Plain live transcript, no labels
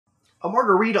A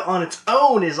margarita on its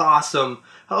own is awesome.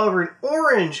 However, an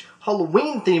orange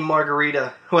Halloween-themed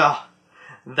margarita, well,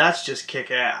 that's just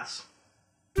kick-ass.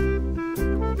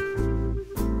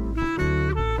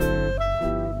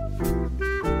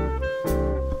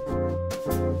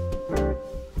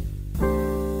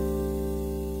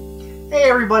 Hey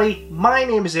everybody, my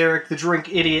name is Eric, the Drink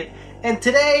Idiot, and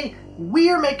today we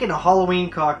are making a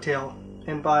Halloween cocktail.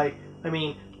 And by, I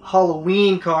mean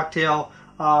Halloween cocktail.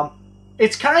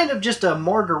 It's kind of just a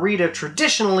margarita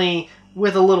traditionally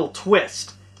with a little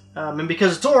twist. And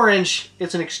because it's orange,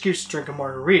 it's an excuse to drink a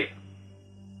margarita.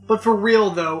 But for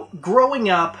real though, growing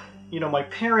up, my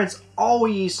parents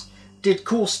always did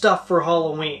cool stuff for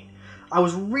Halloween. I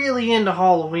was really into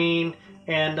Halloween,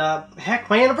 and heck,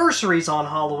 my anniversary's on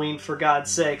Halloween, for God's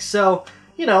sake. So,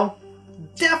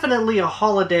 definitely a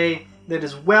holiday that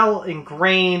is well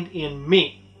ingrained in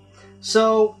me.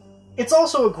 So, it's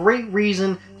also a great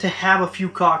reason to have a few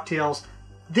cocktails,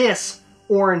 this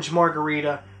orange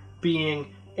margarita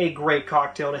being a great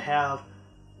cocktail to have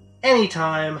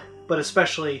anytime, but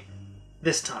especially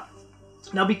this time.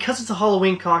 Now, because it's a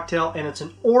Halloween cocktail and it's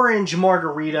an orange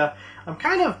margarita, I'm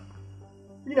kind of,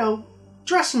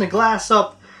 dressing the glass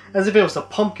up as if it was a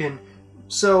pumpkin.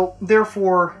 So,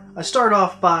 therefore, I start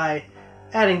off by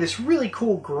adding this really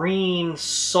cool green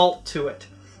salt to it.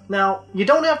 Now, you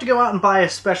don't have to go out and buy a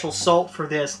special salt for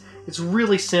this. It's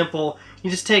really simple. You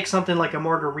just take something like a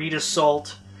margarita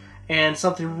salt and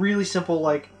something really simple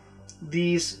like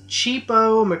these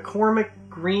cheapo McCormick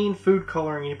green food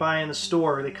coloring you buy in the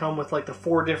store. They come with like the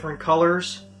 4 different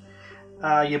colors.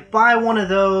 You buy one of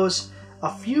those,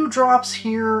 a few drops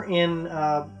here in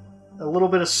a little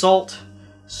bit of salt,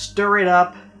 stir it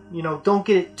up. Don't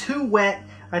get it too wet.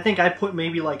 I think I put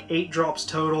maybe like 8 drops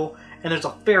total. And there's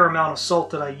a fair amount of salt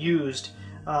that I used.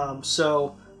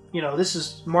 So, this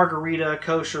is margarita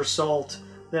kosher salt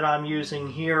that I'm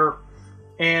using here.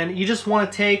 And you just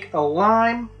want to take a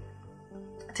lime,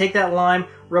 take that lime,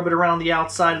 rub it around the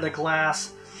outside of the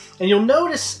glass. And you'll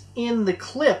notice in the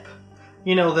clip,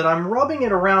 that I'm rubbing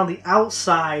it around the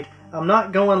outside. I'm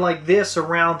not going like this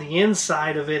around the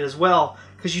inside of it as well,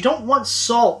 because you don't want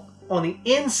salt on the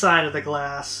inside of the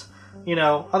glass.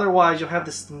 Otherwise you'll have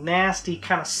this nasty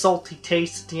kind of salty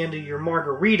taste at the end of your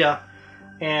margarita,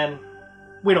 and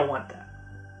we don't want that.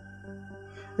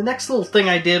 The next little thing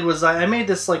I did was I made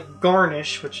this like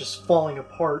garnish, which is falling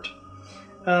apart.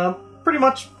 Pretty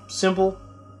much simple,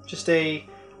 just a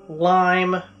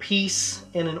lime piece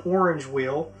and an orange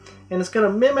wheel, and it's going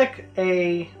to mimic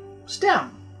a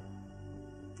stem.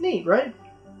 Neat, right?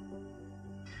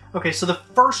 Okay, so the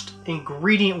first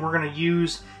ingredient we're going to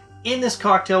use in this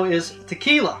cocktail is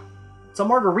tequila. It's a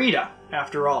margarita,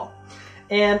 after all.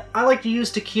 And I like to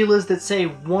use tequilas that say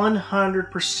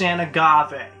 100%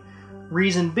 agave.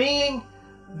 Reason being,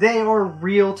 they are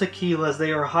real tequilas.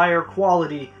 They are higher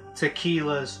quality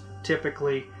tequilas,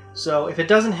 typically. So if it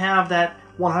doesn't have that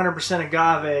 100%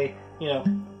 agave,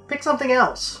 pick something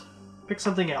else. Pick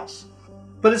something else.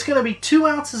 But it's going to be 2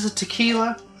 ounces of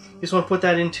tequila. You just want to put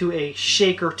that into a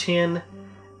shaker tin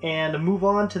and move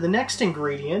on to the next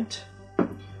ingredient,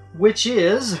 which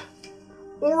is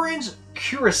Orange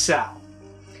Curacao.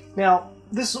 Now,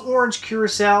 this is Orange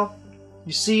Curacao.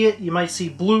 You see it, you might see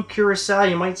blue Curacao,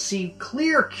 you might see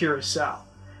clear Curacao.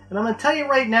 And I'm going to tell you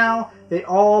right now, they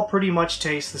all pretty much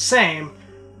taste the same.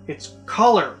 It's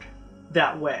colored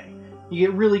that way. You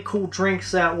get really cool drinks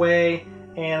that way,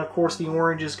 and of course the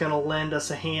orange is going to lend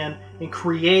us a hand in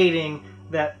creating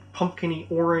that pumpkin-y,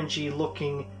 orangey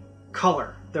looking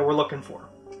color that we're looking for.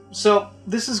 So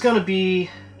this is going to be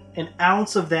an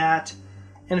ounce of that,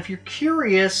 and if you're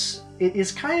curious, it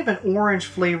is kind of an orange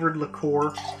flavored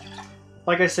liqueur.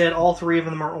 Like I said, all 3 of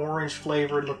them are orange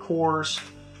flavored liqueurs,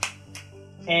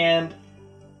 and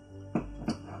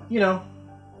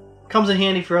comes in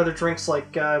handy for other drinks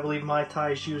like I believe Mai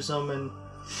Tais use them, and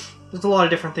there's a lot of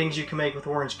different things you can make with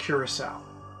orange curacao.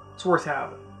 It's worth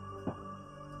having.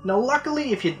 Now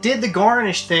luckily, if you did the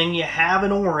garnish thing, you have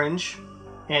an orange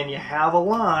and you have a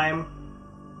lime.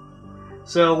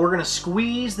 So we're going to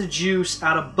squeeze the juice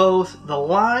out of both the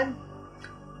lime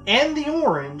and the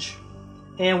orange,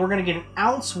 and we're going to get an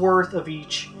ounce worth of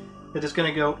each that is going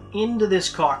to go into this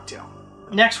cocktail.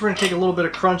 Next, we're going to take a little bit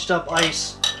of crunched up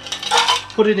ice,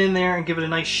 put it in there, and give it a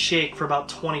nice shake for about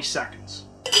 20 seconds.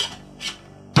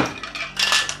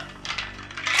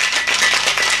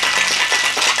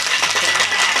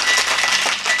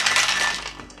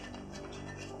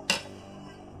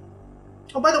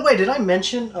 Oh, by the way, did I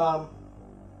mention, I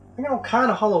got all kind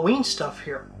of Halloween stuff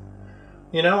here.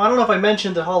 I don't know if I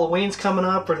mentioned that Halloween's coming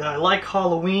up, or that I like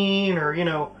Halloween, or,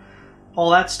 all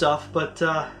that stuff, but,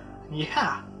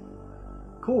 yeah.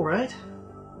 Cool, right?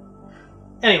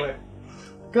 Anyway,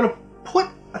 gonna put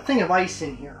a thing of ice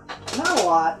in here. Not a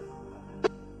lot.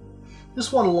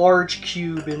 Just one large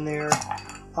cube in there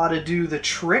ought to do the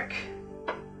trick.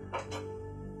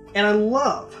 And I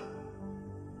love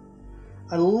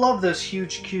those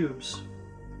huge cubes.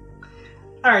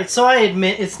 Alright, so I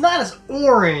admit it's not as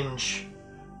orange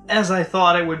as I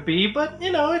thought it would be, but,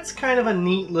 you know, it's kind of a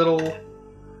neat little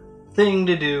thing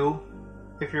to do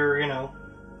if you're, you know,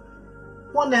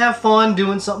 wanting to have fun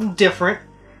doing something different.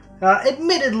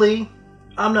 Admittedly,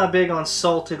 I'm not big on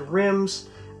salted rims,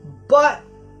 but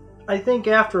I think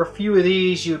after a few of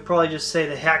these, you would probably just say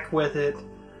the heck with it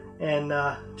and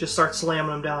just start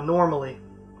slamming them down normally.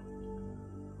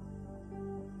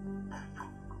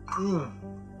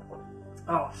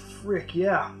 Oh, frick,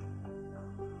 yeah.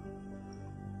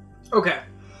 Okay,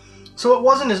 so it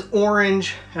wasn't as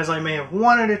orange as I may have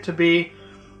wanted it to be.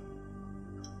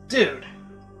 Dude,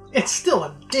 it's still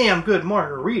a damn good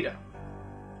margarita.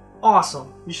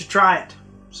 Awesome. You should try it.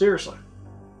 Seriously.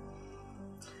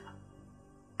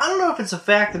 I don't know if it's the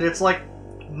fact that it's like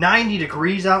 90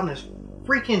 degrees out in this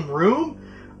freaking room,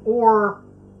 or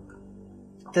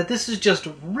that this is just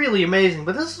really amazing,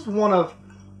 but this is one of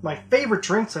my favorite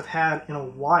drinks I've had in a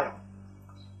while.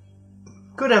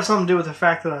 Could have something to do with the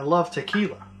fact that I love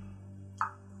tequila.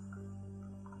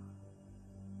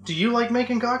 Do you like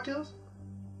making cocktails?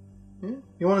 Yeah?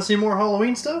 You want to see more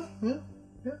Halloween stuff? Yeah?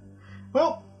 Yeah.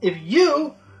 Well, if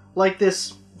you like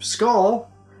this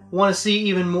skull, want to see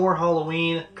even more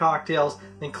Halloween cocktails,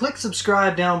 then click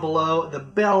subscribe down below, the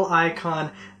bell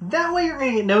icon. That way you're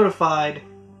going to get notified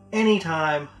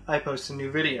anytime I post a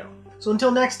new video. So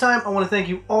until next time, I want to thank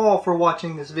you all for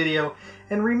watching this video,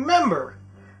 and remember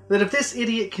that if this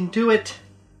idiot can do it,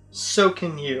 so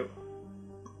can you.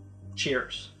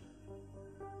 Cheers.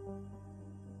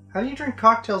 How do you drink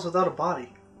cocktails without a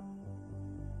body?